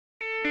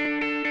Our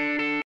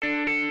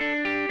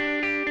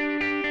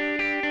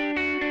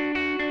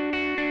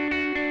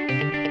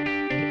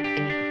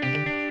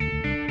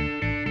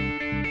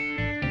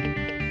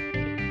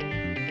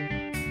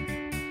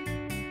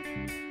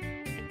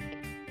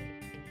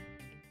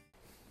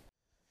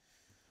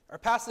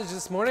passage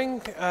this morning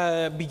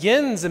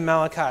begins in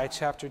Malachi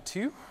chapter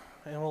 2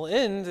 and will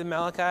end in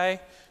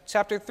Malachi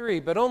chapter 3,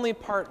 but only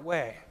part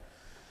way.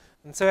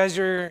 And so as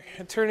you're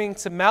turning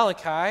to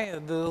Malachi,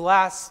 the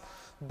last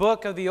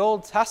book of the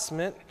Old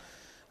Testament,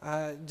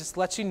 just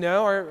let you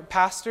know, our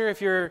pastor,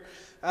 if you're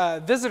a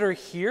visitor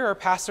here, our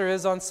pastor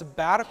is on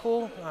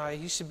sabbatical.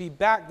 He should be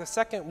back the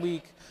second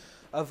week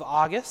of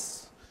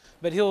August,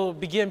 but he'll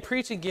begin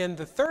preaching again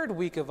the third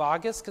week of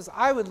August because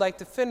I would like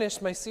to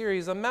finish my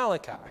series on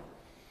Malachi.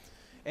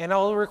 And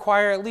I'll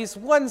require at least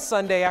one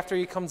Sunday after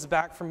he comes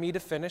back for me to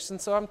finish. And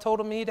so I'm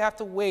told him he'd have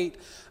to wait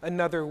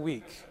another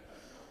week.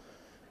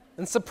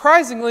 And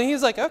surprisingly,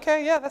 he's like,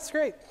 okay, yeah, that's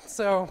great.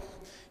 So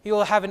he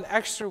will have an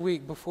extra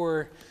week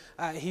before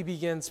he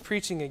begins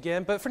preaching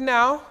again. But for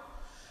now,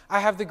 I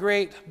have the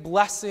great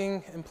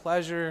blessing and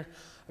pleasure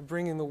of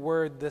bringing the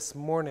word this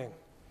morning.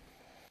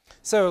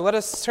 So let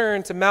us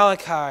turn to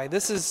Malachi.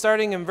 This is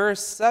starting in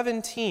verse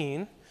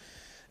 17,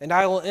 and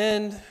I will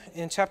end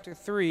in chapter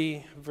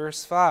 3,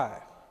 verse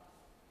 5.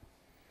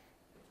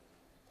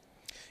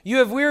 You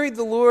have wearied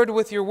the Lord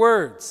with your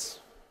words.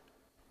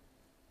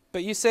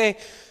 But you say,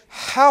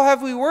 how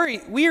have we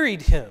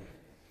wearied him?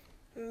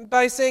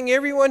 By saying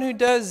everyone who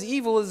does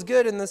evil is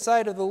good in the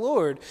sight of the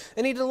Lord,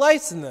 and he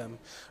delights in them.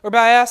 Or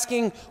by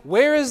asking,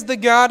 where is the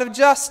God of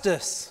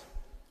justice?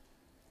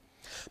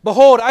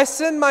 Behold, I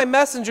send my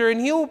messenger,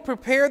 and he will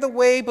prepare the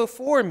way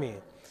before me.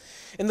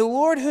 And the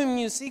Lord whom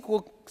you seek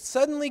will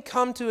suddenly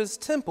come to his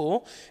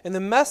temple, and the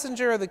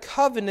messenger of the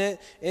covenant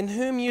in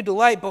whom you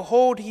delight,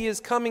 behold, he is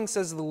coming,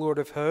 says the Lord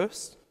of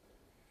hosts.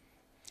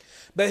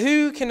 But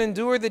who can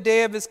endure the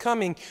day of his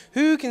coming?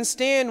 Who can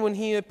stand when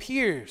he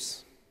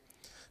appears?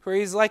 For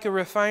he is like a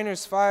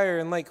refiner's fire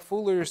and like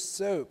fuller's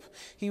soap.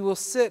 He will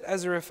sit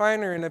as a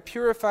refiner and a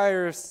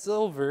purifier of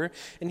silver,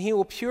 and he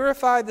will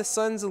purify the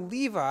sons of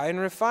Levi and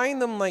refine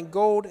them like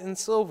gold and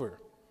silver.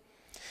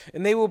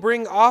 And they will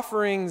bring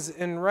offerings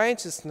in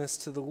righteousness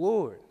to the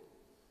Lord.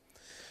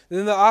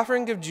 Then the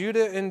offering of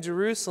Judah and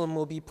Jerusalem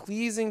will be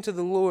pleasing to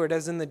the Lord,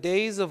 as in the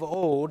days of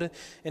old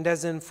and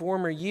as in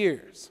former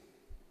years.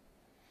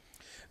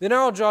 Then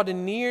I will draw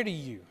near to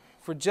you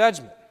for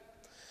judgment.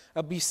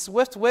 I'll be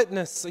swift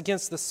witness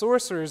against the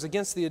sorcerers,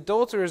 against the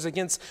adulterers,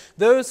 against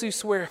those who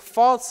swear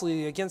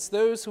falsely, against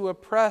those who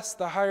oppress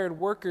the hired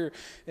worker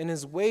in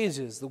his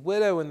wages, the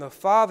widow and the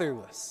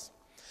fatherless,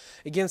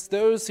 against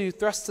those who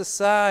thrust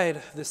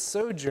aside the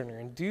sojourner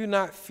and do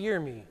not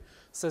fear me,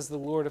 says the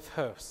Lord of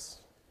hosts.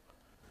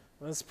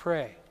 Let's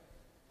pray.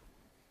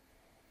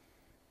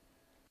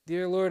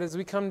 Dear Lord, as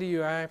we come to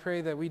you, I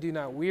pray that we do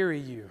not weary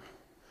you,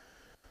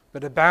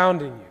 but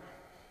abound in you.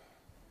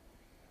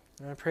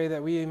 And I pray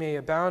that we may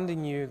abound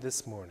in you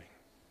this morning.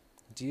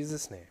 In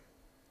Jesus' name,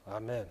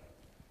 amen.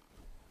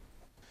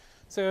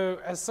 So,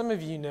 as some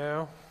of you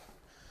know,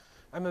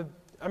 I'm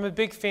a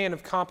big fan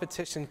of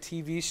competition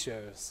TV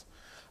shows.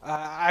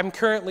 I'm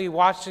currently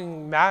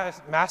watching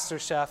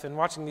MasterChef and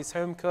watching these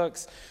home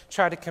cooks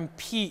try to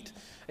compete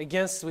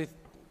against with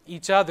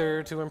each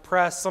other to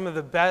impress some of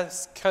the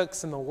best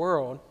cooks in the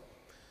world.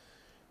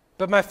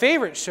 But my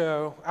favorite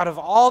show out of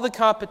all the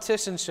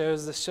competition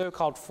shows is a show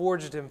called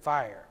Forged in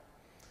Fire.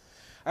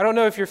 I don't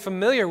know if you're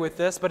familiar with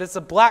this, but it's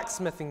a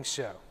blacksmithing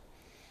show.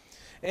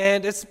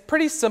 And it's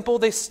pretty simple.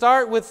 They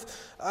start with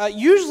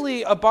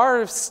usually a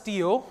bar of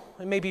steel.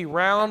 It may be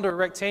round or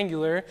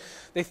rectangular.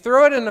 They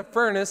throw it in a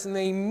furnace and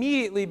they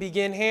immediately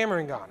begin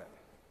hammering on it.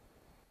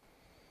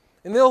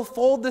 And they'll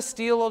fold the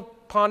steel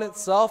upon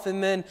itself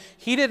and then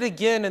heat it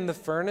again in the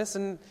furnace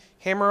and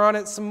hammer on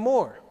it some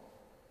more.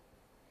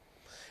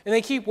 And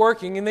they keep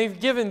working, and they've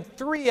given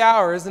 3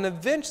 hours, and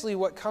eventually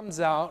what comes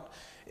out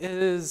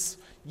is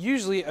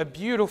usually a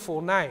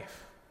beautiful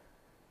knife.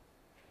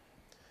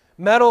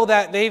 Metal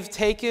that they've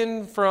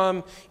taken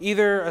from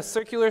either a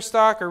circular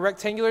stock or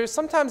rectangular.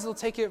 Sometimes they'll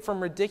take it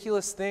from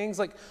ridiculous things.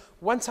 Like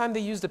one time they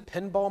used a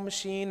pinball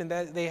machine and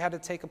that they had to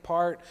take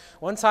apart.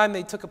 One time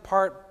they took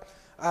apart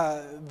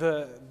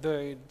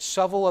the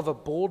shovel of a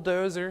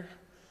bulldozer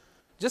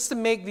just to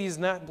make these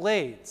nut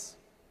blades.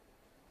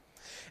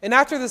 And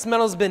after this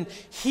metal's been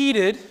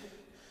heated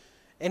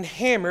and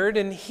hammered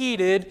and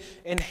heated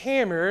and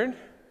hammered,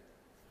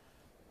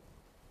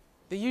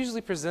 they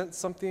usually present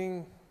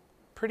something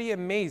pretty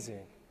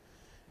amazing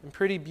and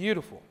pretty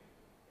beautiful.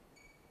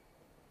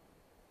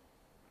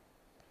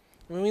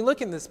 When we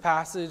look in this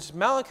passage,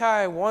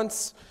 Malachi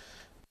wants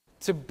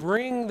to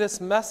bring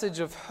this message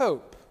of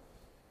hope,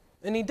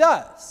 and he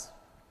does.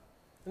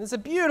 And it's a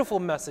beautiful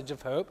message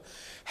of hope.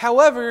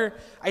 However,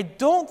 I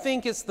don't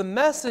think it's the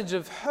message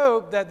of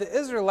hope that the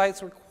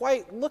Israelites were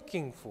quite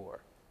looking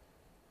for.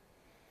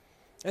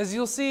 As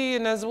you'll see,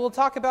 and as we'll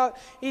talk about,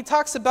 he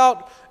talks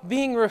about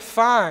being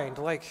refined,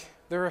 like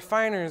the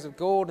refiners of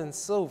gold and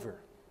silver.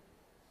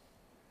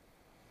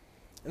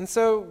 And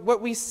so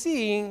what we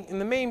see in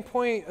the main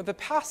point of the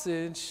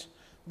passage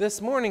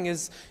this morning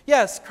is,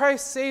 yes,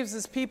 Christ saves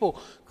his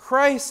people.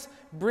 Christ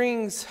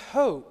brings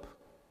hope.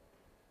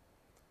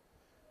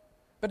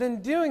 But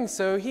in doing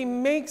so, he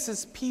makes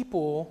his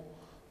people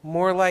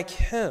more like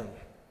him.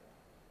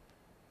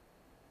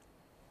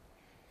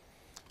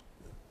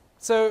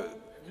 So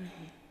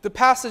the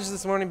passage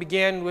this morning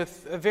began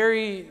with a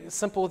very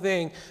simple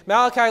thing.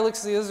 Malachi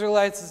looks at the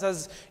Israelites and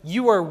says,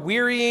 "You are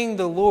wearying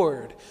the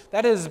Lord."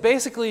 That is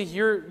basically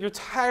you're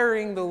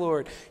tiring the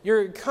Lord.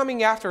 You're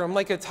coming after him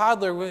like a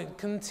toddler,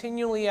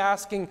 continually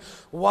asking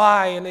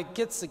why, and it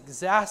gets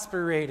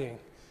exasperating.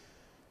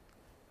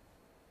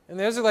 And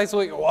the Israelites are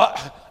like,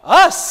 "What?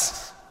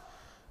 Us?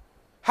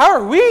 How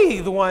are we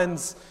the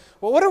ones?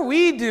 Well, what are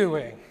we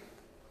doing?"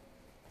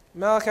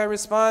 Malachi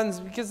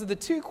responds, because of the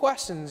two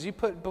questions you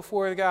put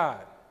before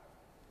God.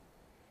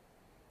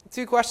 The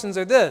two questions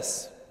are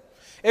this: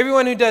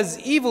 everyone who does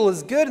evil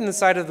is good in the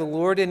sight of the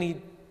Lord, and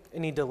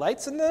he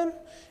delights in them.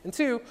 And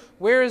two,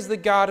 where is the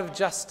God of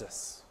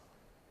justice?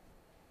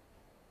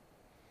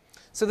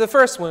 So the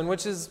first one,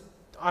 which is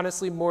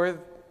honestly more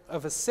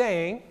of a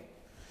saying,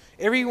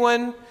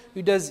 everyone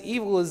who does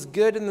evil is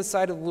good in the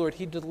sight of the Lord.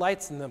 He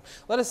delights in them.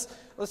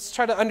 Let's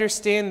try to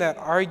understand that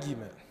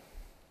argument.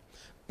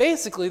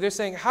 Basically, they're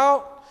saying,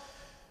 how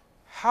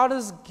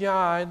does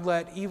God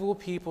let evil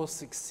people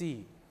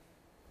succeed?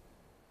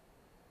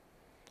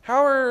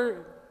 How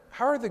are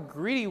the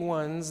greedy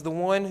ones the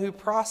one who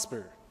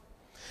prosper?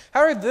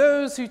 How are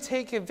those who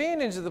take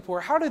advantage of the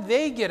poor, how do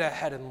they get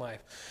ahead in life?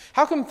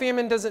 How come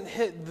famine doesn't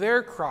hit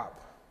their crop?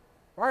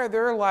 Why is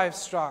their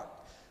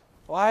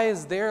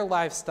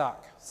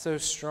livestock so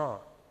strong?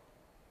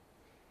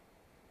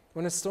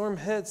 When a storm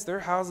hits,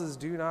 their houses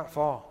do not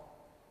fall.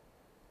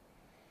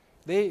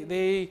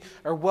 They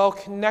are well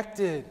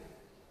connected,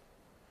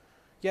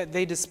 yet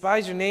they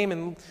despise your name.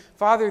 And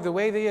Father, the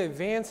way they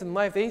advance in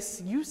life,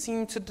 you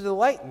seem to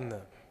delight in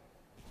them.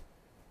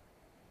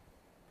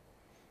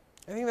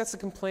 I think that's a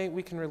complaint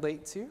we can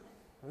relate to.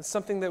 It's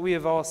something that we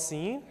have all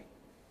seen.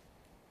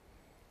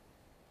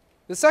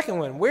 The second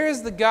one, where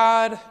is the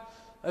God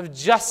of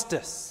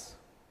justice?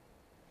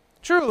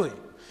 Truly,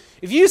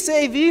 if you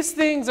say these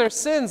things are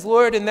sins,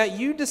 Lord, and that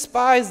you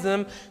despise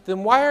them,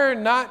 then why are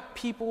not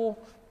people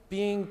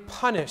being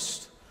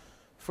punished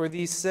for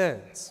these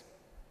sins?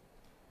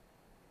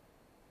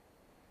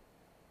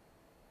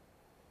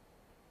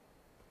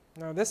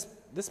 Now, this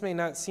may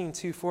not seem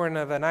too foreign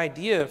of an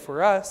idea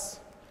for us.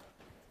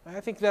 I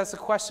think that's a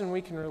question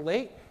we can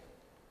relate.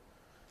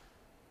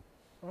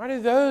 Why do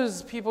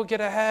those people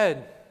get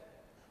ahead?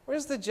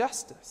 Where's the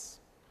justice?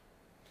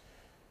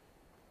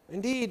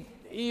 Indeed,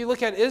 you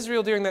look at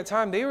Israel during that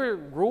time, they were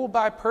ruled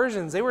by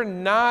Persians. They were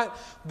not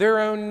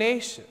their own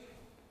nation.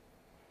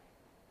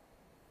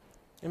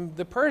 And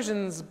the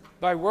Persians,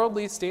 by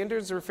worldly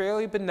standards, were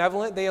fairly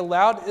benevolent. They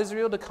allowed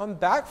Israel to come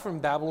back from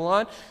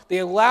Babylon. They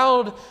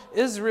allowed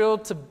Israel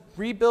to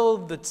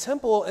rebuild the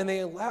temple, and they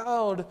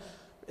allowed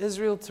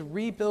Israel to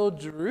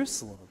rebuild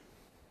Jerusalem.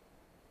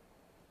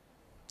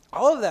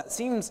 All of that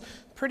seems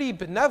pretty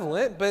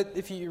benevolent, but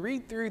if you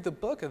read through the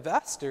book of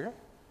Esther,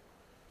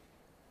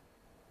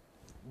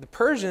 the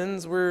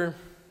Persians were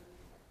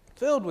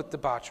filled with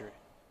debauchery.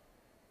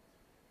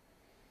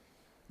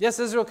 Yes,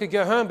 Israel could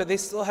go home, but they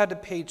still had to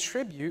pay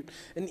tribute.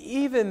 And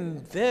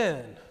even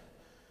then,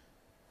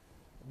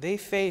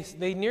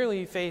 they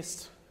nearly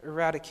faced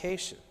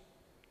eradication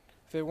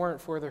if it weren't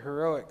for the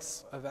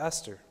heroics of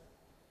Esther.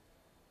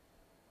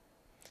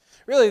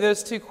 Really,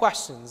 those two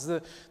questions,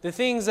 the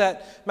things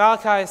that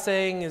Malachi is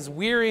saying is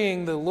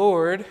wearying the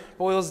Lord,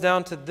 boils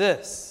down to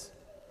this: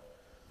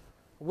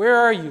 where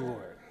are you,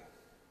 Lord?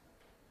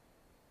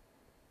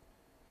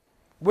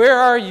 Where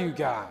are you,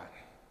 God?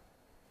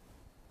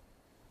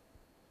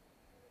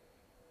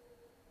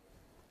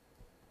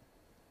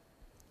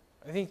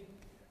 I think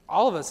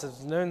all of us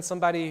have known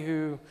somebody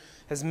who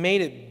has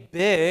made it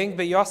big,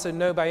 but you also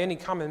know by any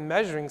common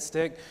measuring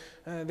stick,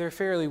 they're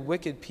fairly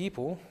wicked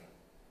people.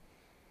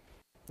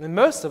 And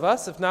most of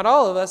us, if not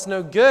all of us,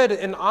 know good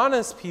and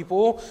honest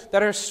people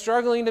that are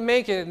struggling to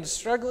make it and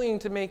struggling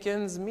to make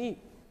ends meet.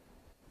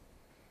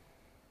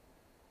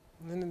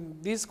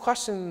 And these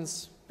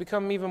questions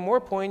become even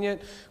more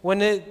poignant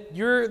when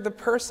you're the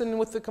person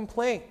with the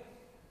complaint.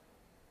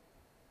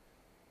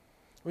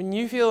 When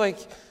you feel like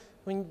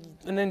when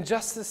an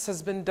injustice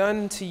has been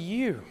done to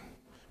you,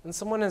 when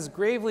someone has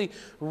gravely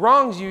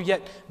wronged you,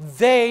 yet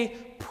they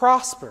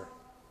prosper.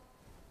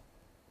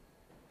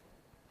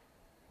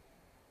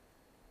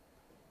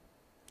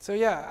 So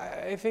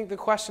yeah, I think the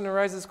question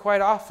arises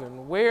quite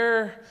often: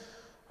 where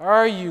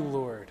are you,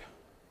 Lord?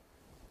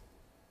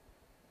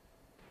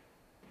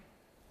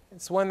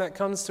 It's one that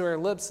comes to our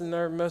lips in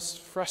our most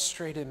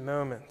frustrated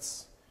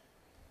moments.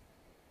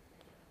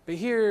 But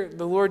here,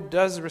 the Lord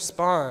does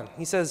respond.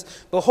 He says,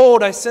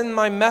 "Behold, I send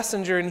my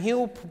messenger, and he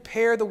will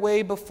prepare the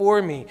way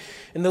before me.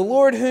 And the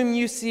Lord whom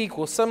you seek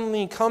will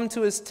suddenly come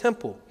to his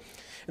temple.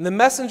 And the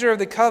messenger of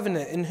the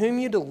covenant in whom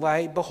you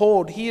delight,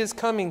 behold, he is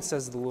coming,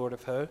 says the Lord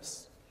of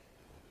hosts."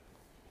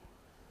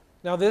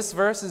 Now, this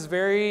verse is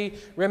very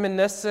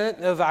reminiscent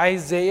of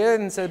Isaiah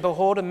and said,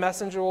 "Behold, a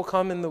messenger will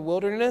come in the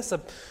wilderness,"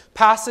 a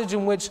passage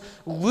in which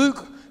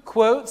Luke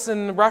quotes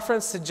in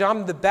reference to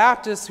John the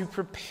Baptist who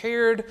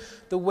prepared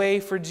the way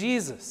for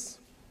Jesus.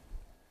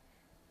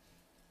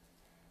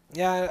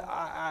 Yeah,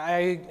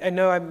 I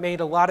know I made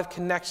a lot of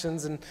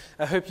connections, and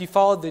I hope you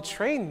followed the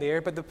train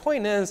there, but the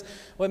point is,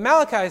 what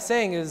Malachi is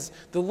saying is,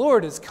 the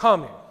Lord is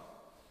coming.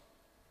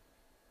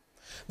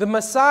 The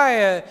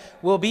Messiah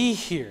will be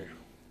here.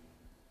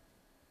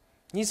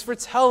 He's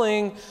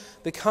foretelling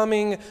the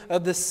coming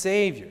of the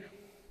Savior.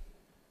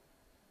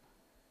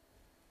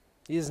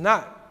 He has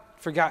not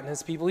forgotten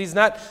his people. He's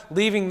not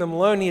leaving them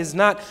alone. He has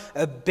not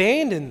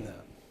abandoned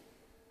them.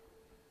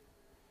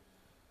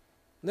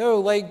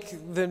 No, like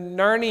the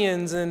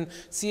Narnians in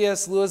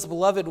C.S. Lewis'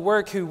 beloved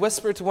work who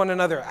whisper to one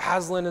another,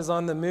 "Aslan is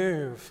on the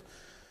move."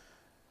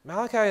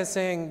 Malachi is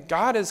saying,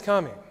 God is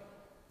coming.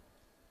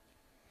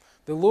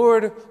 The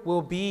Lord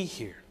will be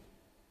here.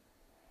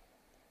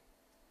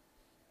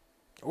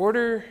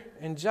 Order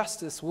and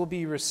justice will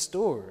be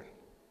restored.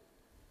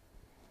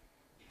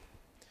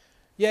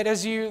 Yet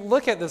as you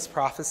look at this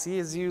prophecy,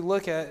 as you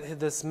look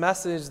at this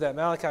message that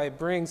Malachi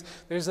brings,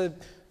 there's a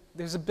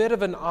bit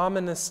of an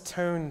ominous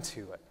tone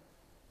to it.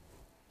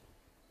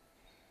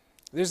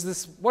 There's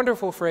this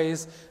wonderful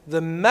phrase,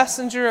 "the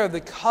messenger of the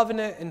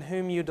covenant in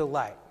whom you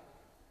delight."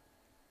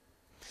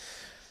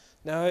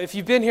 Now, if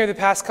you've been here the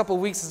past couple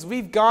of weeks, as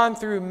we've gone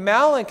through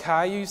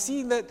Malachi, you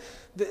see that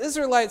the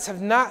Israelites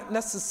have not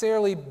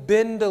necessarily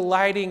been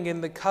delighting in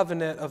the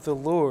covenant of the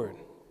Lord.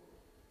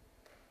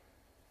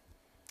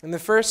 In the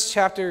first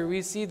chapter,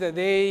 we see that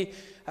they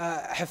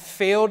have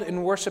failed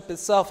in worship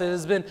itself. It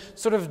has been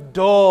sort of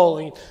dull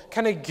and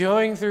kind of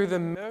going through the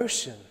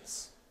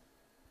motions.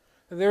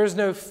 There is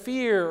no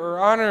fear or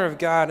honor of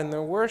God in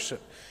their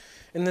worship.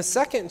 In the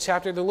second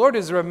chapter, the Lord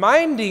is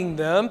reminding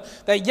them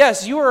that,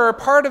 yes, you are a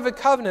part of a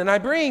covenant. I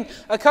bring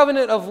a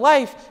covenant of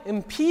life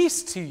and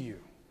peace to you.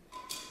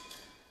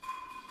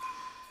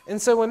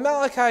 And so when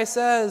Malachi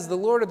says, "the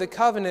Lord of the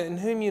covenant in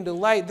whom you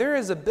delight," there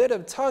is a bit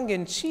of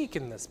tongue-in-cheek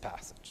in this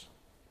passage.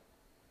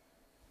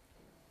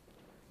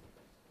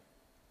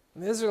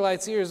 And the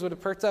Israelites' ears would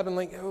have perked up and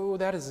like, "Oh,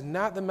 that is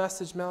not the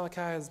message Malachi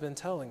has been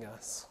telling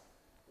us.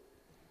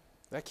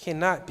 That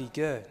cannot be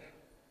good."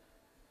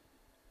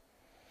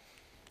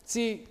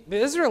 See, the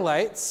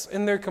Israelites,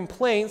 in their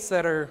complaints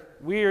that are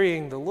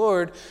wearying the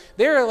Lord,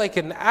 they're like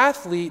an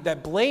athlete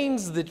that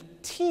blames the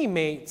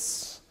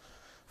teammates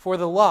for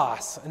the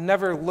loss and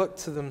never look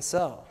to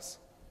themselves.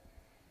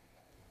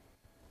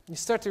 You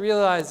start to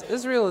realize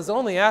Israel is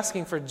only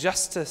asking for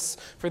justice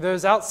for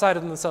those outside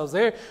of themselves.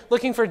 They're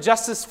looking for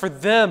justice for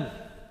them.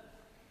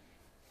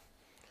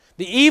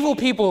 The evil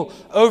people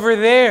over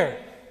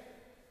there.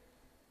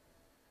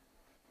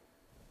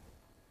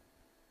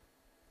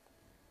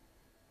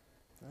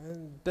 A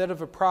bit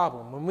of a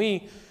problem. When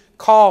we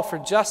call for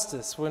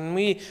justice, when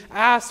we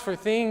ask for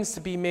things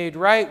to be made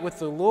right with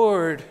the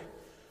Lord,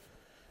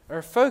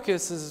 our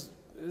focus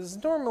is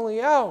normally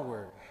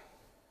outward.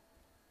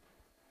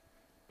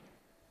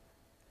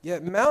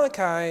 Yet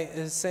Malachi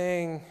is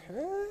saying,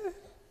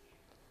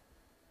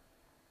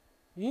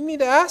 you need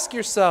to ask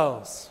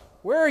yourselves,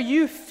 where are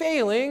you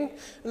failing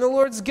in the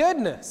Lord's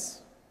goodness?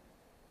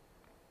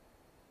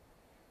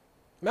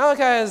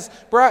 Malachi has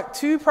brought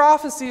two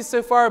prophecies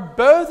so far,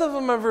 both of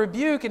them of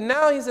rebuke, and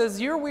now he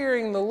says, you're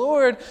wearying the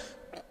Lord,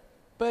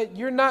 but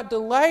you're not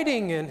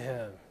delighting in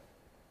him.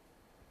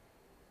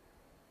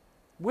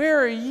 Where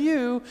are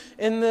you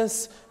in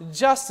this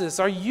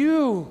justice? Are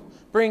you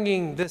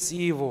bringing this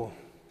evil?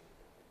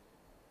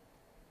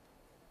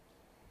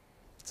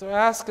 So I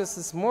ask us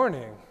this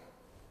morning,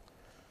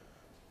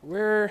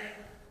 where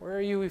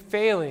are you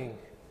failing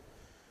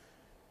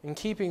in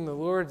keeping the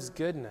Lord's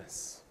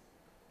goodness?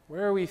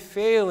 Where are we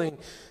failing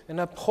in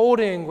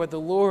upholding what the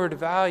Lord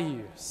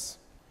values?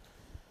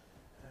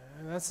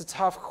 And that's a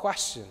tough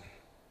question.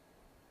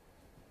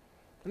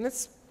 But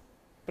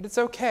it's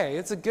okay.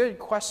 It's a good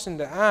question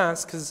to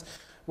ask, because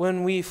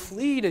when we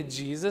flee to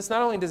Jesus,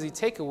 not only does he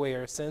take away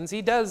our sins,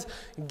 he does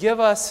give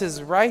us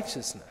his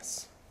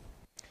righteousness.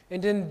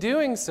 And in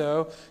doing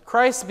so,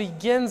 Christ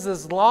begins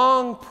this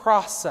long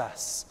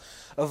process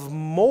of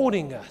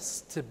molding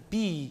us to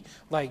be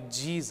like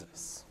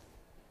Jesus.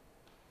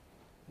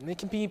 And it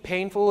can be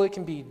painful, it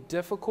can be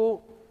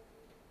difficult,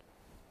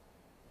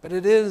 but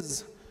it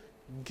is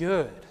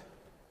good.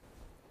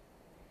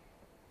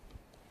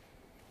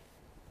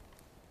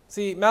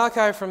 See,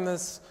 Malachi from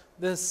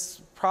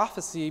this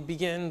prophecy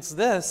begins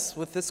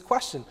with this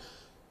question.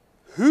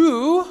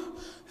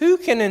 Who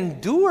can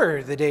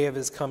endure the day of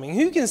his coming?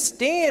 Who can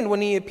stand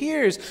when he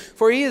appears?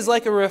 For he is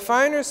like a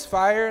refiner's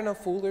fire and a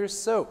fuller's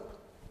soap.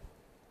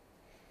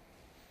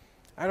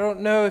 I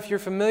don't know if you're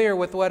familiar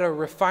with what a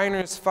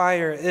refiner's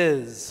fire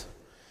is.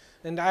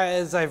 And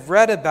as I've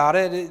read about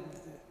it,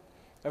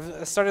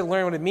 I've started to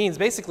learn what it means.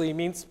 Basically, it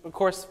means, of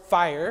course,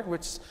 fire,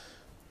 which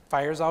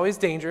fire is always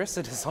dangerous.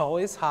 It is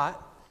always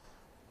hot.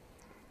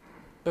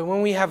 But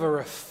when we have a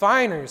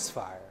refiner's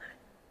fire,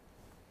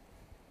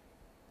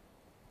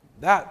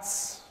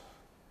 that's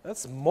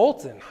That's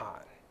molten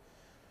hot.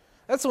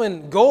 That's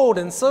when gold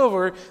and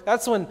silver,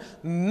 that's when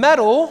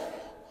metal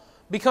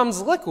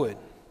becomes liquid.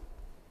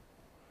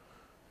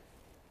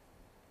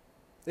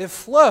 It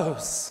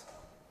flows.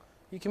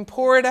 You can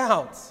pour it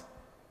out.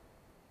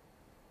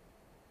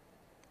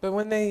 But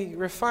when they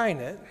refine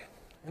it,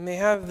 and they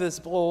have this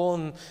bowl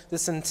and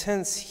this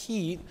intense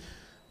heat,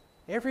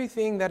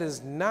 everything that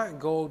is not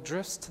gold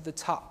drifts to the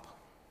top.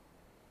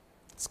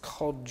 It's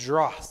called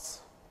dross.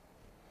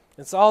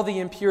 It's all the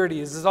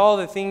impurities. It's all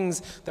the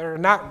things that are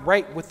not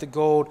right with the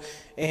gold,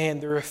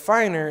 and the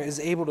refiner is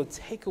able to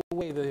take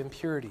away the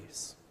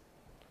impurities,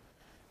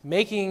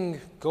 making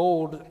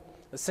gold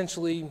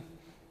essentially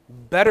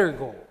better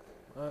gold,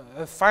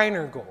 a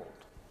finer gold.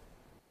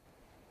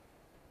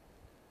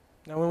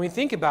 Now, when we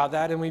think about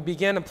that and we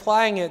begin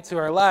applying it to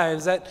our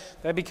lives, that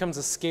becomes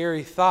a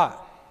scary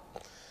thought.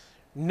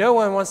 No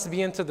one wants to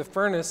be into the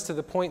furnace to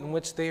the point in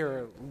which they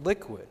are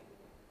liquid.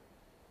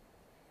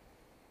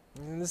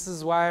 And this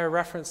is why I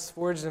referenced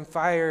Forged in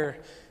Fire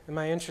in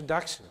my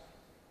introduction.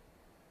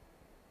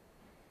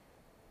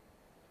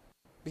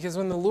 Because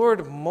when the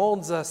Lord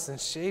molds us and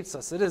shapes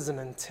us, it is an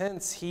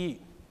intense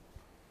heat.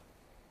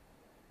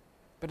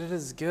 But it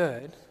is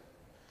good.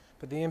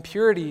 But the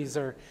impurities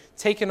are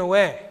taken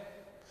away.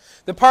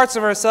 The parts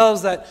of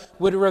ourselves that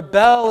would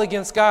rebel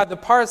against God, the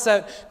parts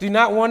that do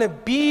not want to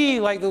be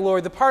like the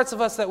Lord, the parts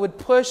of us that would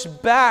push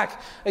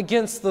back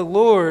against the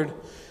Lord,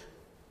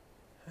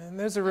 and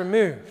those are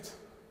removed.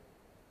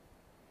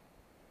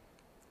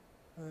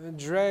 The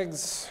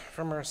dregs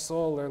from our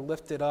soul are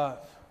lifted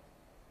up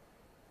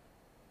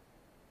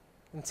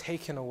and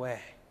taken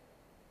away.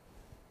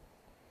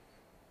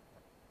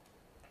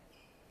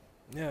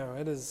 No,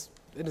 it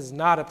is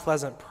not a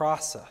pleasant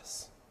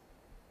process.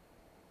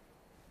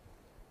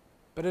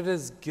 But it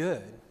is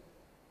good.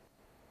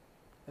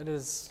 It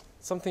is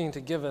something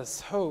to give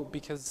us hope,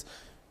 because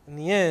in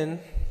the end,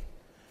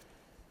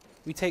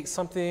 we take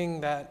something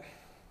that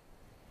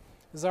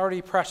is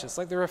already precious,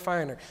 like the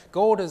refiner.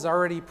 Gold is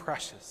already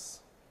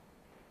precious.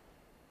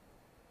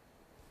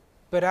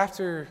 But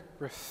after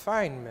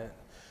refinement,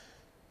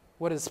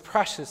 what is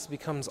precious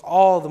becomes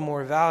all the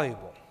more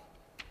valuable.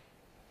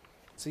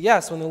 So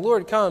yes, when the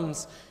Lord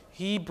comes,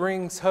 He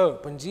brings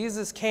hope. When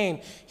Jesus came,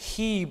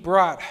 He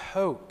brought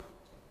hope.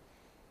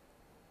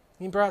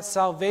 He brought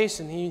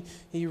salvation.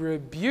 He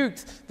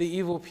rebuked the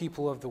evil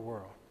people of the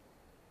world.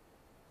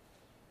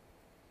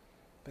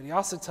 But He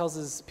also tells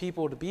His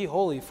people to be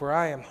holy, for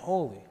I am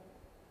holy.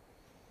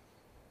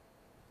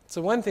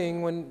 So one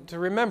thing to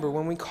remember,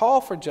 when we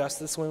call for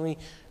justice, when we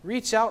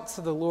reach out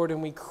to the Lord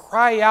and we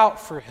cry out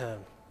for Him,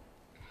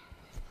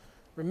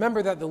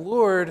 remember that the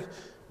Lord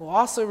will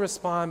also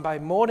respond by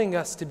molding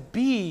us to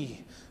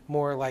be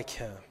more like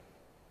Him.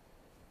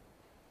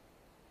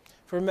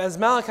 For as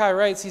Malachi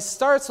writes, he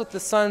starts with the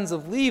sons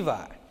of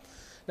Levi.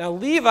 Now,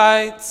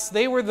 Levites,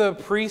 they were the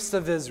priests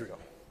of Israel.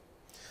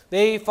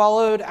 They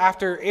followed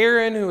after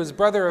Aaron, who was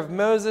brother of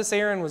Moses.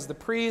 Aaron was the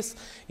priest.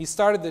 He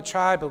started the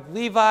tribe of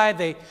Levi.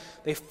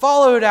 They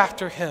followed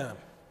after him.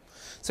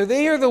 So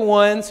they are the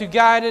ones who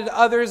guided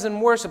others in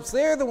worship. So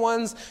they are the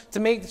ones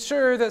to make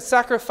sure that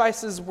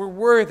sacrifices were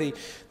worthy.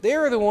 They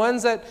are the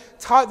ones that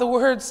taught the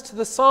words to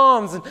the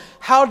Psalms and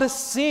how to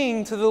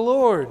sing to the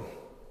Lord.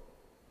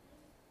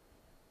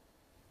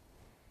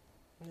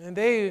 And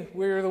they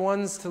were the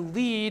ones to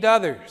lead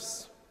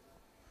others.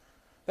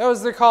 That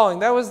was their calling.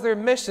 That was their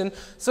mission.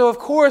 So, of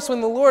course,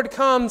 when the Lord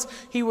comes,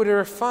 He would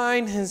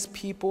refine His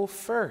people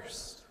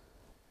first.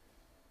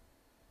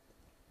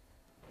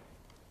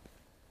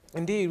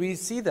 Indeed, we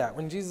see that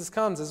when Jesus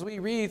comes. As we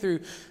read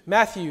through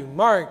Matthew,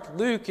 Mark,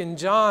 Luke, and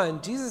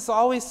John, Jesus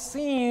always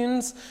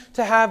seems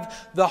to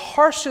have the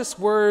harshest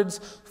words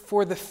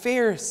for the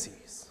Pharisees.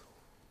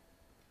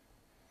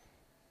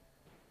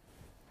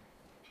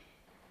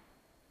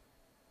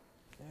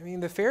 I mean,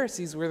 the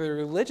Pharisees were the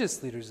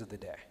religious leaders of the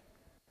day.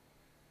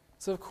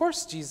 So, of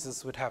course,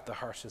 Jesus would have the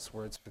harshest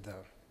words for them.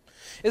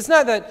 It's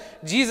not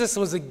that Jesus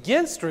was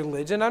against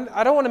religion.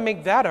 I don't want to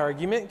make that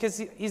argument,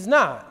 because he's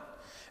not.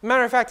 As a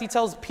matter of fact, He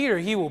tells Peter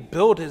He will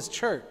build His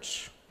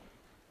church.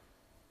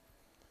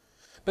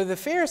 But the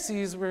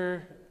Pharisees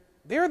were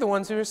the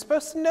ones who were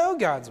supposed to know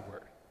God's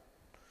word.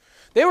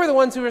 They were the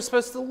ones who were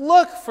supposed to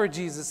look for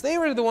Jesus. They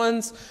were the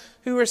ones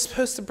who were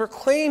supposed to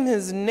proclaim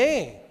His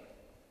name.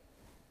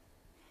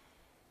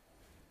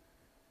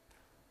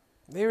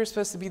 They were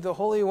supposed to be the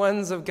holy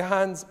ones of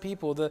God's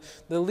people, the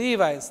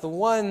Levites, the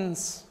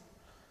ones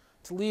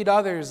to lead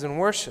others in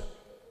worship.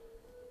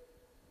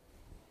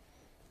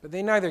 But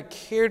they neither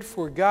cared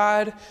for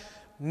God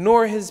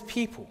nor His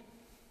people.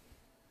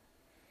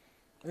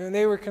 And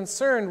they were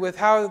concerned with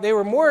how they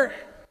were more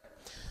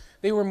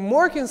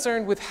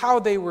concerned with how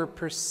they were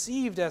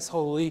perceived as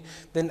holy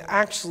than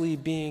actually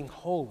being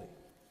holy.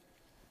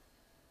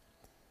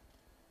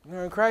 You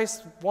know,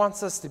 Christ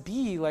wants us to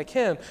be like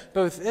Him,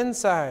 both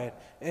inside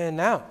and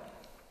out.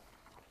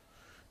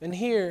 And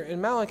here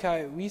in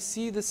Malachi, we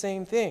see the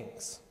same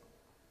things.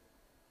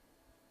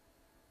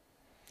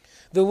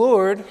 The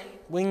Lord,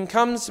 when He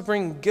comes to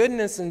bring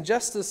goodness and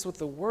justice with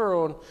the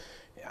world,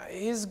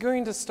 He's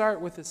going to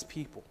start with his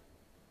people.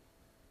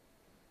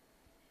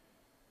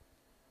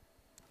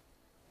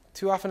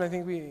 Too often I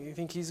think we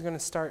think he's going to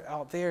start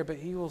out there, but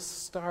he will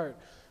start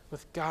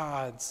with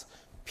God's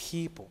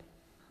people.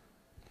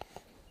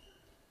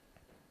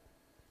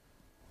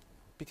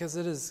 Because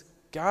it is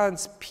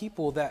God's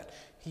people that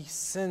he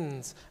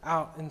sends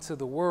out into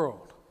the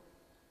world.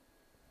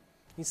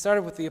 He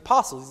started with the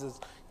apostles. He says,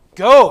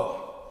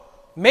 go,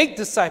 make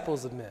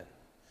disciples of men,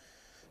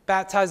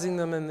 baptizing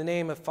them in the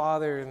name of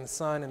Father and the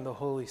Son and the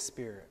Holy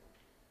Spirit.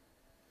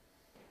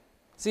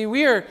 See,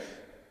 we are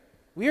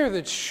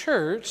the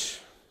church,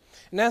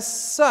 and as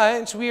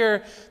such, we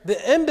are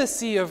the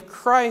embassy of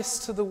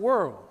Christ to the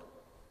world.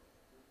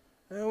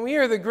 And we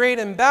are the great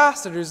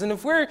ambassadors. And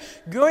if we're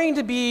going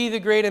to be the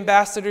great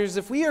ambassadors,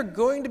 if we are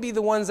going to be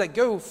the ones that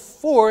go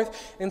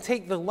forth and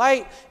take the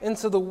light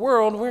into the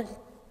world, we're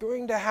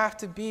going to have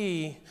to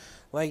be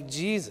like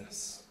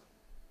Jesus.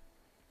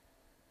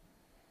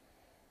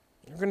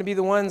 We're going to be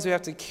the ones who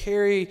have to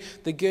carry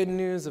the good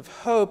news of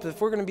hope. If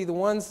we're going to be the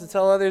ones to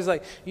tell others,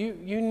 like, you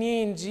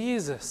need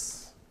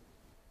Jesus.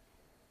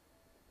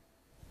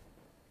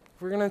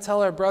 If we're going to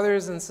tell our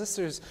brothers and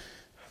sisters,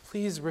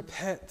 please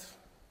repent.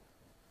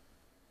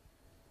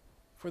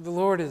 For the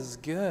Lord is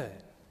good.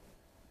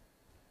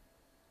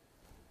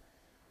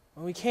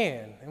 Well, we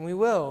can, and we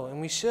will, and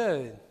we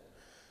should.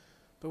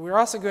 But we're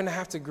also going to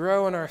have to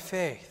grow in our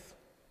faith.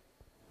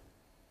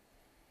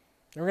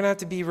 We're going to have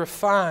to be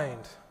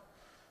refined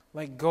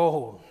like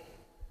gold,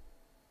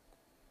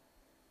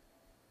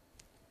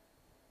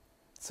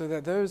 so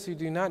that those who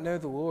do not know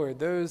the Lord,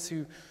 those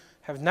who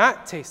have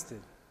not tasted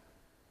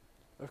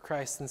of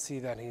Christ and see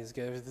that he is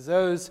good,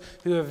 those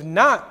who have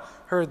not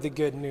heard the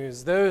good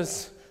news,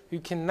 those who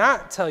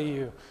cannot tell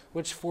you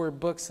which 4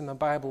 books in the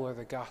Bible are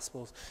the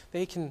Gospels,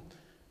 they can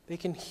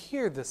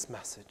hear this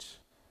message.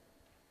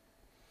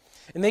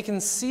 And they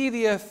can see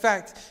the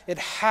effect it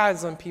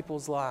has on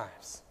people's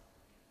lives.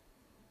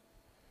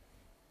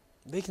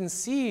 They can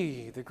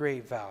see the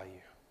great value.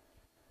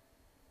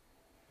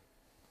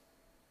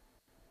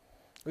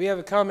 We have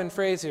a common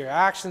phrase here,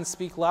 actions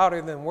speak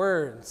louder than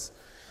words.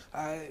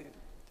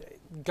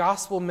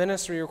 Gospel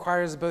ministry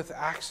requires both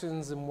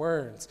actions and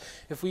words.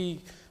 If we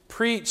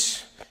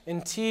preach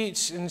and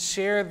teach and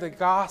share the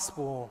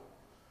gospel,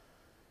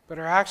 but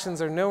our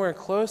actions are nowhere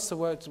close to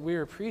what we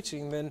are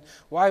preaching, then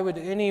why would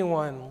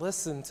anyone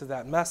listen to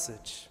that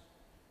message?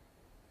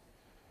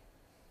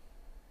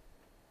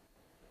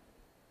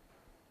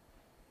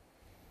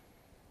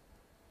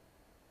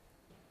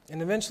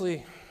 And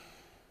eventually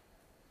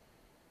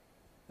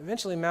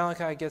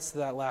Malachi gets to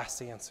that last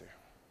answer.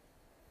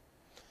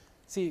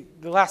 See,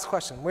 the last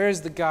question, where is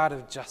the God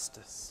of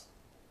justice?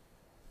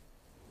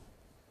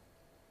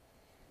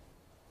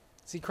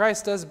 See,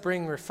 Christ does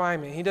bring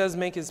refinement. He does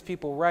make his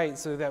people right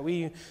so that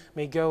we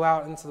may go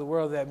out into the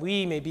world, that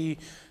we may be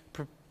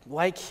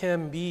like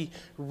him, be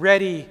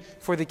ready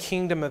for the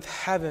kingdom of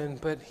heaven,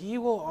 but he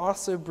will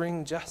also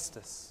bring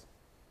justice.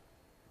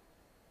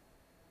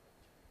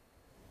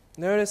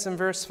 Notice in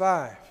verse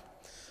 5,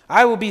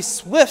 I will be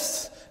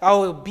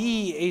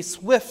a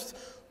swift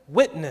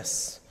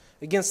witness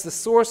against the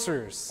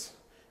sorcerers,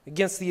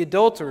 against the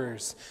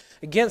adulterers,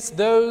 against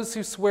those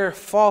who swear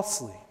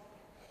falsely,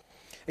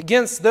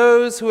 against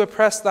those who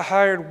oppress the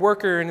hired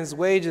worker and his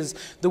wages,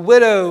 the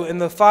widow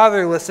and the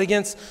fatherless,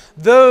 against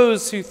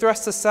those who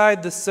thrust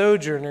aside the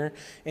sojourner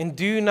and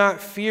do not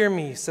fear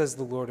me, says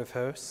the Lord of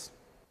hosts.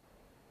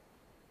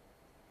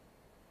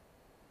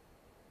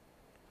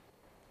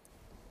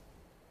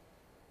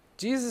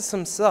 Jesus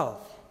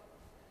himself,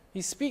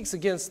 he speaks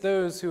against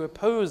those who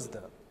oppose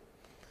them.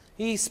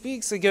 He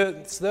speaks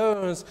against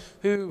those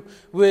who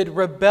would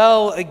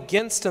rebel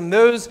against him,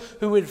 those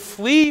who would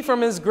flee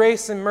from his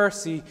grace and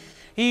mercy.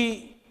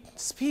 He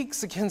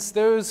speaks against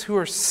those who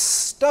are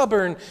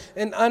stubborn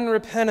and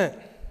unrepentant.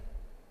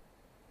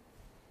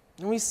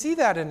 And we see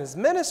that in his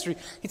ministry.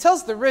 He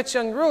tells the rich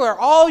young ruler,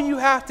 all you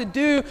have to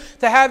do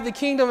to have the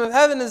kingdom of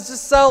heaven is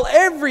just sell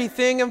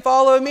everything and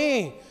follow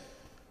me.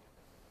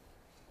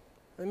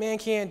 The man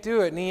can't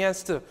do it, and he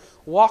has to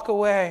walk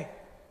away.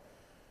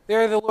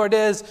 There the Lord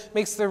is,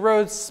 makes the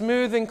road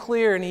smooth and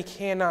clear, and he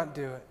cannot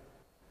do it.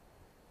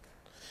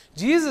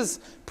 Jesus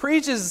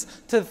preaches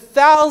to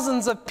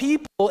thousands of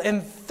people,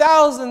 and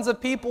thousands of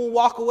people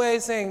walk away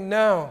saying,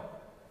 no,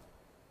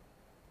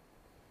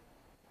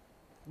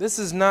 this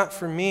is not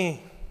for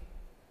me.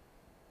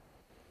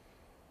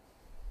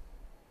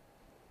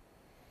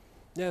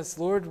 Yes,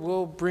 Lord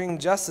will bring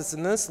justice,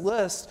 and this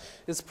list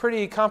is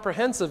pretty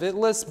comprehensive. It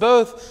lists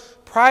both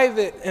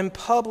private and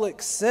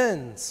public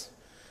sins.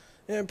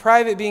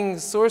 Private being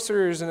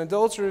sorcerers and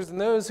adulterers and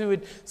those who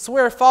would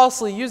swear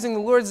falsely, using the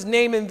Lord's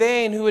name in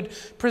vain, who would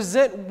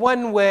present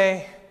one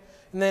way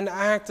and then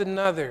act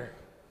another.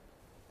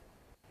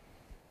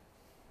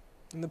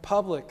 And the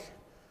public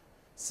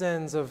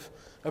sins of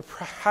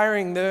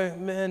hiring the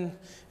men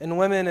and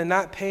women and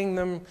not paying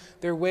them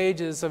their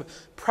wages, of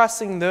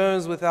pressing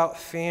those without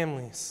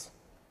families.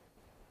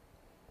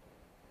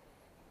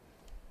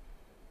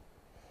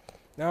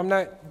 Now, I'm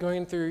not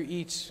going through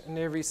each and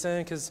every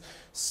sin because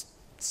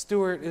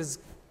Stuart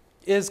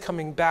is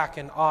coming back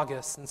in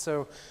August, and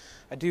so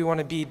I do want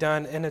to be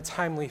done in a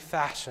timely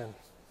fashion.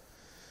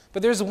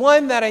 But there's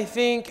one that I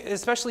think,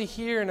 especially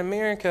here in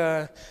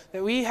America,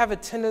 that we have a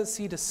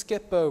tendency to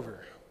skip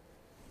over,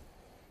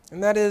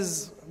 and that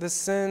is the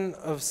sin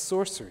of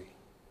sorcery.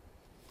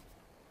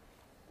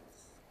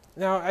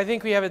 Now, I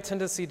think we have a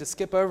tendency to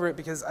skip over it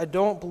because I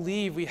don't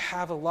believe we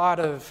have a lot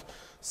of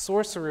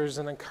sorcerers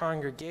in a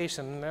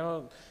congregation.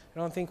 I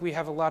don't think we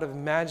have a lot of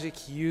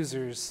magic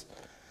users.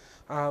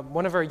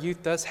 One of our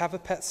youth does have a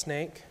pet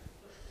snake,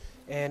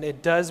 and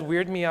it does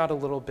weird me out a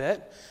little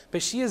bit,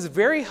 but she is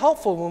very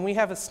helpful when we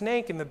have a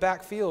snake in the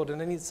back field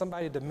and I need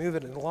somebody to move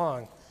it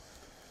along.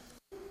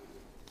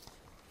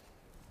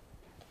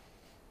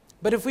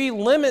 But if we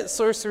limit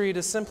sorcery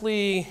to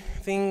simply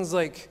things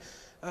like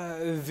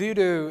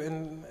voodoo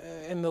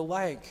and the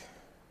like,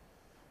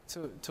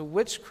 to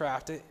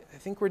witchcraft, I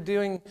think we're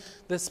doing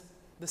the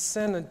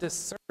sin a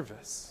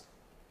disservice.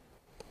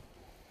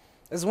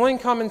 As one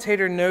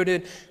commentator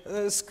noted,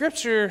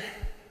 Scripture,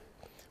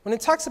 when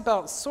it talks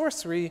about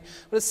sorcery,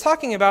 what it's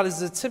talking about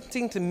is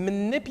attempting to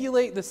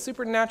manipulate the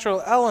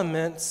supernatural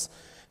elements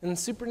and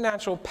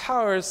supernatural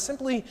powers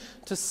simply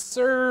to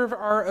serve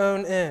our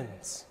own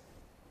ends.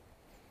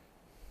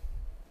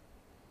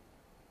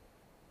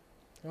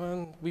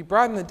 When we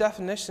broaden the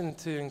definition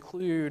to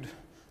include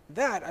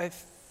that, I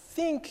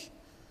think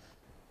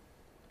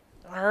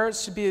our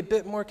hearts should be a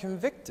bit more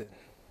convicted.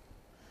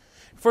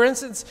 For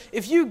instance,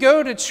 if you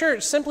go to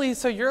church simply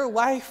so your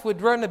life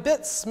would run a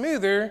bit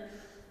smoother,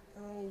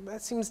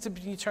 that seems to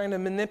be trying to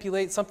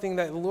manipulate something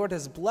that the Lord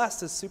has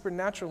blessed as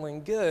supernatural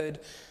and good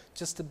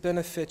just to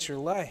benefit your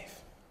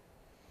life.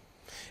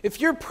 If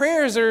your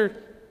prayers are a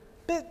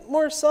bit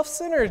more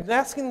self-centered,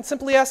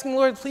 simply asking,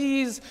 Lord,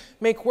 please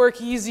make work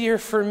easier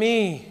for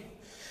me.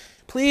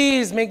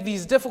 Please make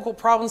these difficult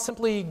problems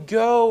simply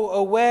go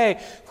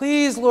away.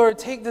 Please, Lord,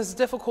 take this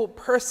difficult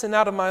person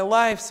out of my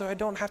life so I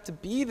don't have to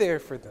be there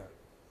for them.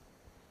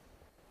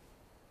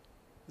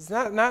 Is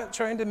that not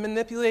trying to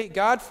manipulate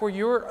God for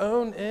your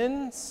own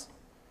ends?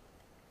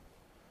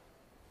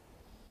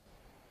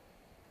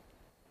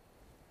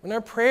 When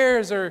our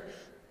prayers are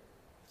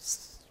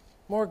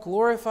more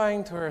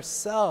glorifying to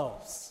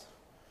ourselves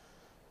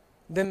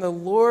than the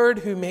Lord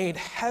who made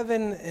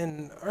heaven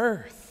and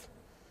earth,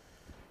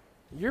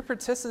 you're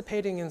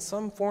participating in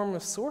some form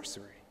of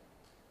sorcery.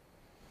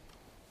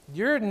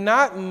 You're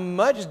not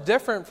much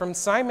different from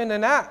Simon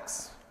in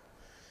Acts.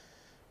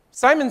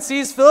 Simon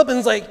sees Philip and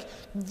is like,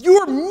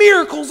 your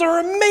miracles are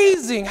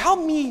amazing.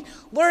 Help me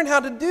learn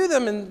how to do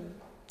them. And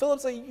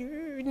Philip's like,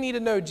 you need to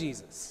know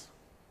Jesus.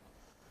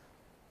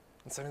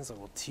 And Simon's like,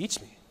 well,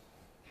 teach me.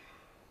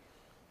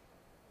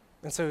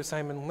 And so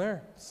Simon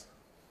learns.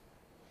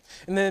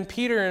 And then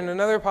Peter and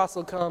another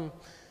apostle come.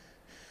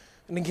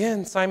 And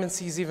again, Simon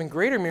sees even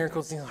greater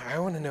miracles. And he's like, I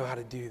want to know how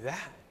to do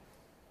that.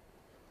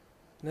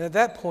 And at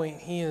that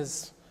point, he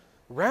is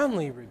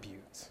roundly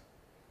rebuked.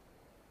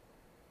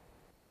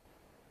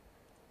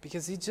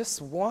 Because he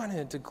just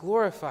wanted to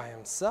glorify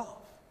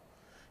himself.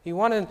 He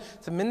wanted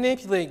to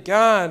manipulate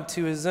God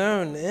to his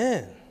own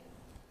end.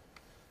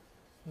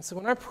 And so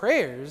when our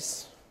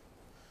prayers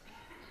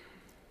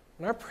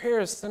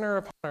center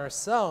upon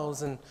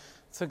ourselves and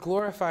to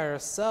glorify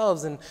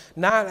ourselves and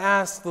not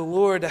ask the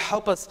Lord to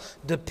help us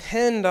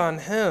depend on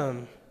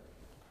him,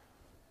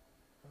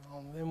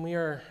 well, then we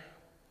are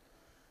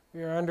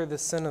under the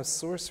sin of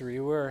sorcery,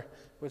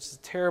 which is a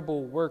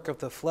terrible work of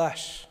the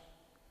flesh.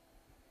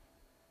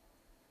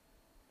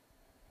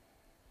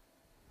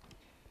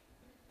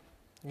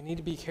 You need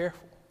to be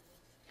careful.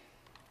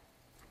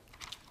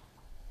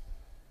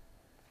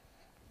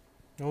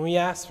 When we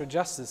ask for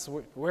justice,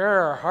 where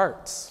are our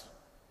hearts?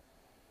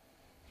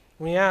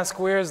 When we ask,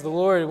 where is the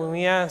Lord? When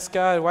we ask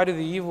God, why do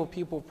the evil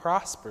people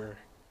prosper?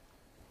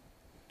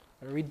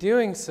 Are we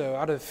doing so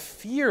out of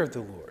fear of the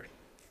Lord?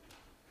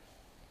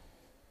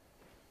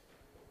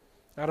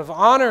 Out of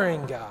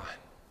honoring God?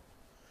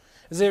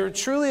 Is it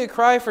truly a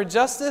cry for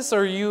justice,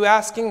 or are you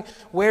asking,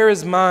 where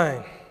is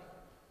mine?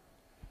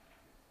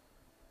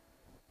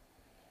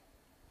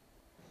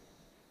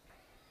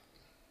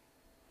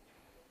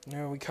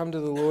 We come to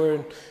the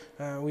Lord,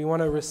 we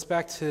want to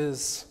respect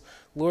his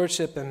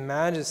lordship and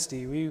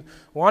majesty. We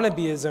want to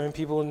be his own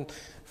people, and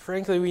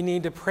frankly, we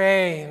need to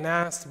pray and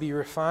ask to be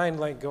refined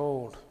like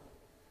gold.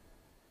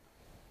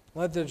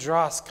 Let the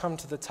dross come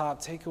to the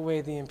top, take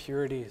away the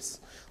impurities.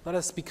 Let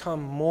us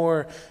become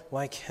more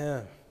like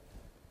him.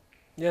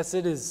 Yes,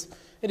 it is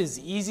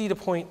easy to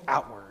point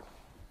outward.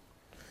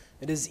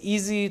 It is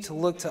easy to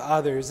look to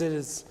others. It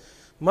is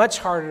much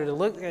harder to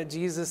look at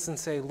Jesus and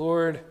say,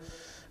 Lord,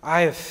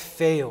 I have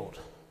failed.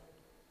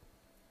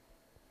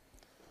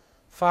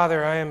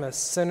 Father, I am a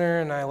sinner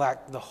and I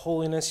lack the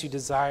holiness you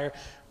desire.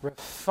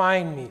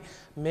 Refine me.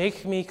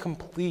 Make me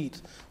complete,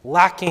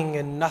 lacking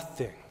in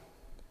nothing.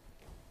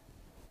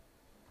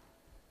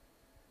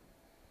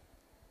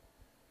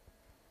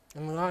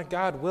 And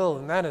God will,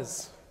 and that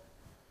is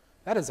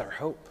our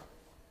hope.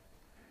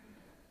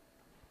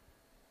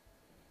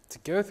 to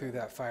go through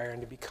that fire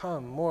and to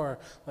become more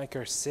like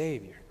our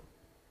Savior.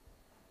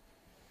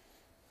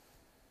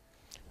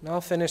 And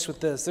I'll finish with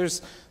this.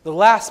 There's the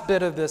last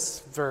bit of this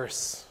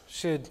verse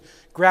should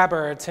grab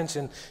our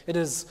attention. It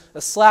is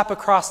a slap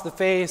across the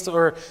face,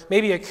 or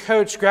maybe a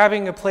coach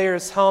grabbing a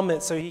player's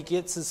helmet so he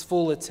gets his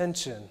full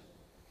attention.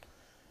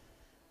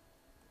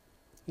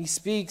 He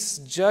speaks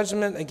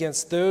judgment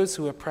against those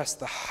who oppress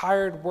the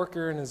hired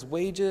worker in his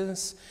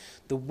wages,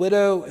 the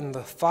widow and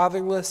the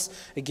fatherless,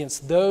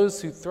 against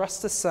those who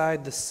thrust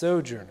aside the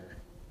sojourner.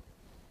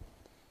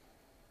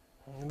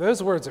 And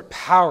those words are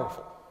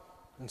powerful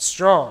and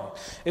strong.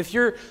 If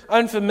you're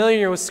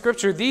unfamiliar with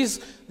Scripture, these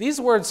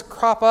words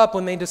crop up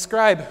when they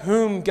describe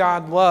whom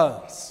God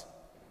loves.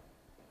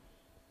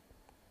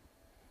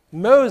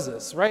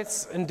 Moses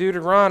writes in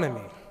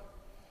Deuteronomy,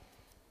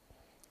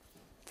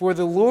 "For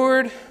the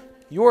Lord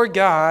your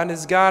God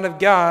is God of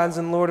gods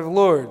and Lord of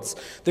lords,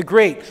 the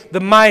great,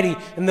 the mighty,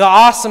 and the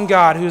awesome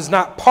God, who is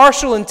not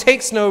partial and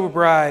takes no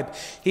bribe.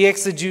 He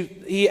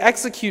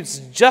executes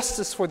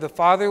justice for the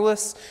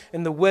fatherless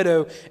and the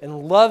widow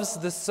and loves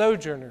the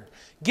sojourner,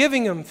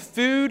 giving him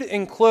food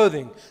and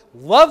clothing.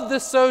 Love the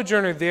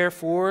sojourner,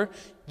 therefore.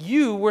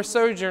 You were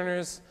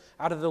sojourners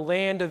out of the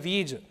land of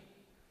Egypt."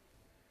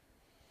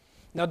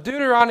 Now,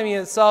 Deuteronomy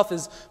itself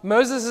is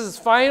Moses'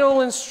 final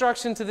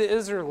instruction to the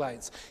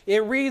Israelites.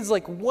 It reads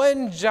like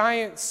one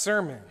giant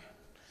sermon.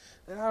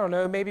 I don't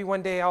know, maybe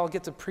one day I'll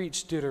get to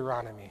preach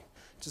Deuteronomy.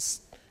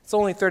 It's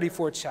only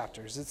 34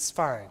 chapters. It's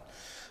fine.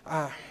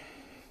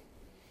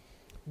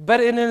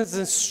 But in his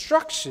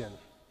instruction,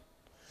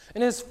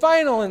 in his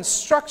final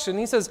instruction,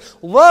 he says,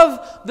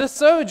 love the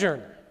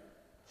sojourner.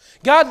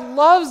 God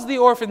loves the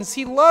orphans.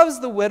 He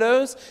loves the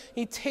widows.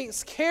 He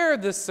takes care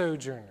of the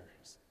sojourner.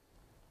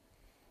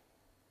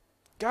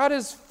 God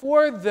is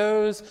for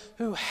those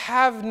who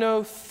have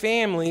no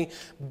family.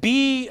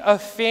 Be a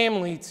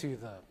family to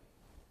them.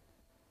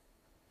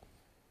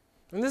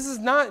 And this is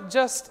not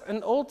just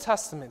an Old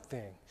Testament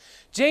thing.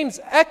 James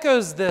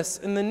echoes this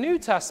in the New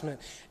Testament.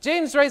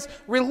 James writes,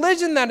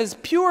 "Religion that is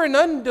pure and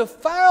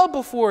undefiled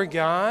before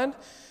God,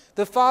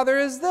 the Father,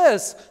 is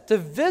this, to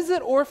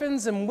visit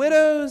orphans and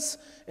widows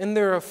in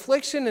their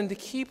affliction and to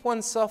keep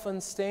oneself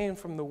unstained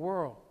from the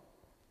world."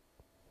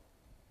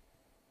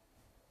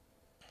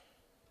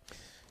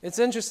 It's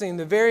interesting,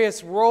 the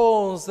various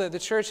roles that the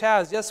church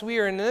has. Yes, we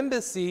are an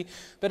embassy,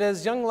 but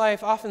as Young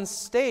Life often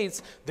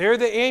states, they're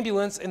the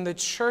ambulance and the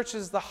church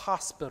is the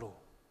hospital.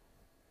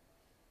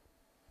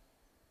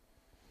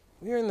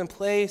 We are in the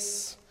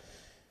place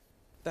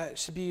that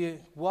should be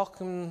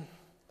welcome,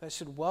 that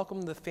should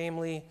welcome the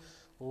family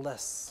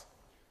less.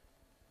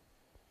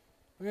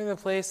 We're in the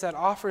place that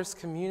offers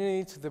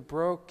community to the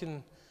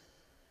broken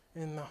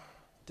and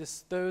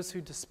those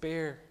who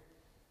despair,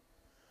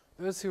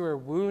 those who are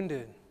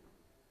wounded.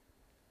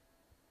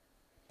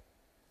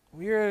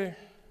 We are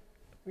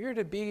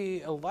to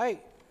be a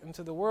light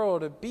into the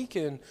world, a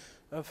beacon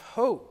of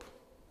hope.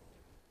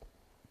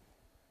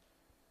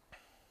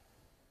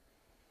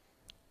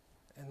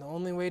 And the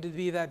only way to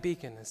be that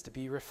beacon is to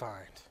be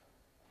refined.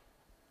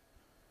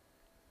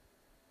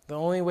 The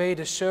only way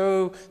to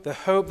show the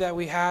hope that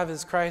we have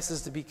as Christ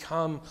is to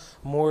become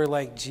more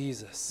like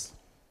Jesus.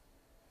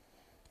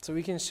 So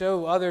we can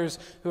show others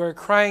who are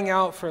crying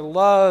out for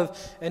love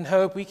and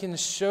hope, we can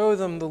show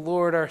them the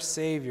Lord our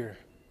Savior.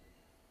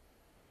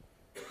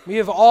 We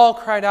have all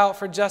cried out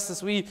for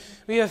justice. We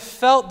have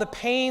felt the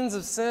pains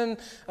of sin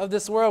of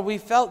this world. We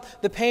felt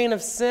the pain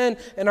of sin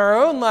in our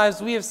own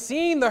lives. We have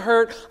seen the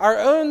hurt our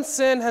own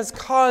sin has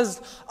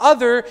caused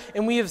other,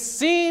 and we have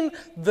seen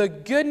the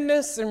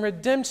goodness and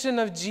redemption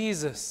of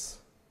Jesus.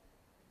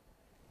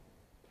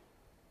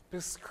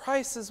 Because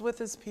Christ is with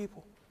his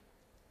people.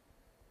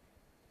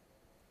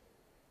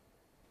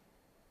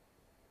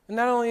 And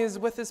not only is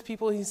with his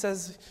people, he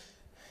says,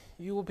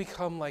 you will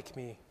become like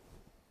me.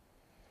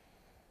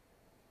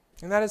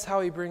 And that is how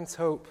he brings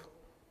hope.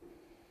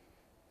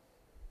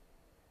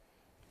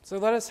 So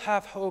let us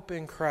have hope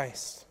in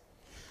Christ.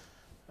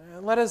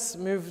 And let us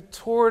move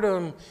toward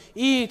him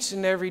each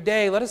and every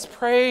day. Let us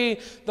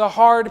pray the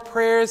hard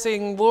prayers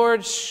saying,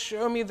 Lord,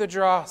 show me the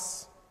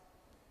dross.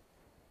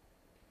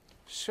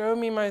 Show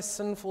me my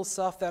sinful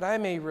self that I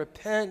may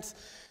repent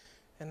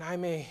and I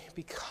may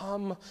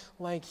become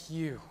like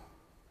you.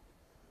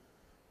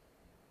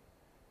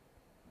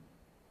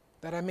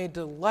 That I may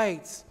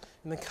delight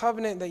in the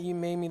covenant that you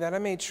made me, that I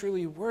may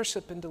truly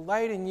worship and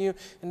delight in you,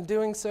 in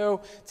doing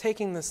so,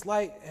 taking this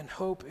light and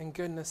hope and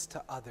goodness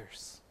to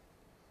others.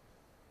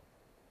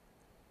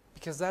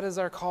 Because that is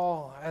our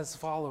call as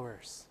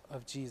followers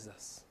of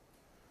Jesus,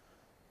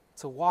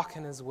 to walk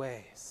in his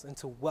ways and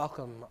to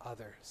welcome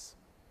others.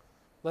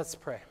 Let's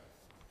pray.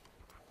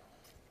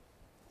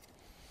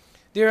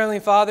 Dear Heavenly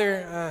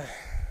Father,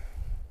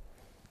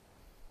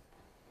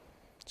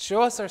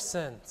 show us our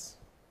sins.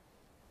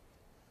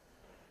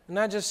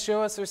 Not just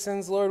show us our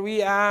sins, Lord.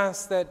 We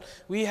ask that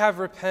we have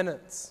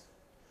repentance,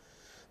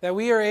 that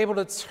we are able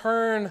to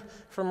turn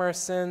from our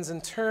sins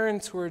and turn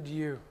toward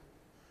you.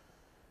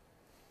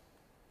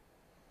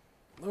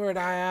 Lord,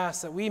 I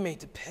ask that we may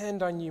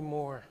depend on you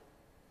more.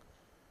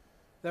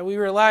 that we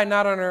rely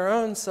not on our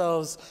own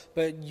selves,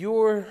 but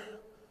your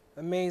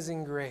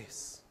amazing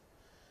grace,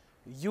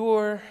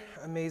 your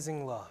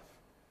amazing love.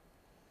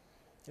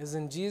 It is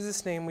in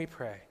Jesus' name we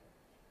pray.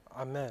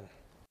 Amen.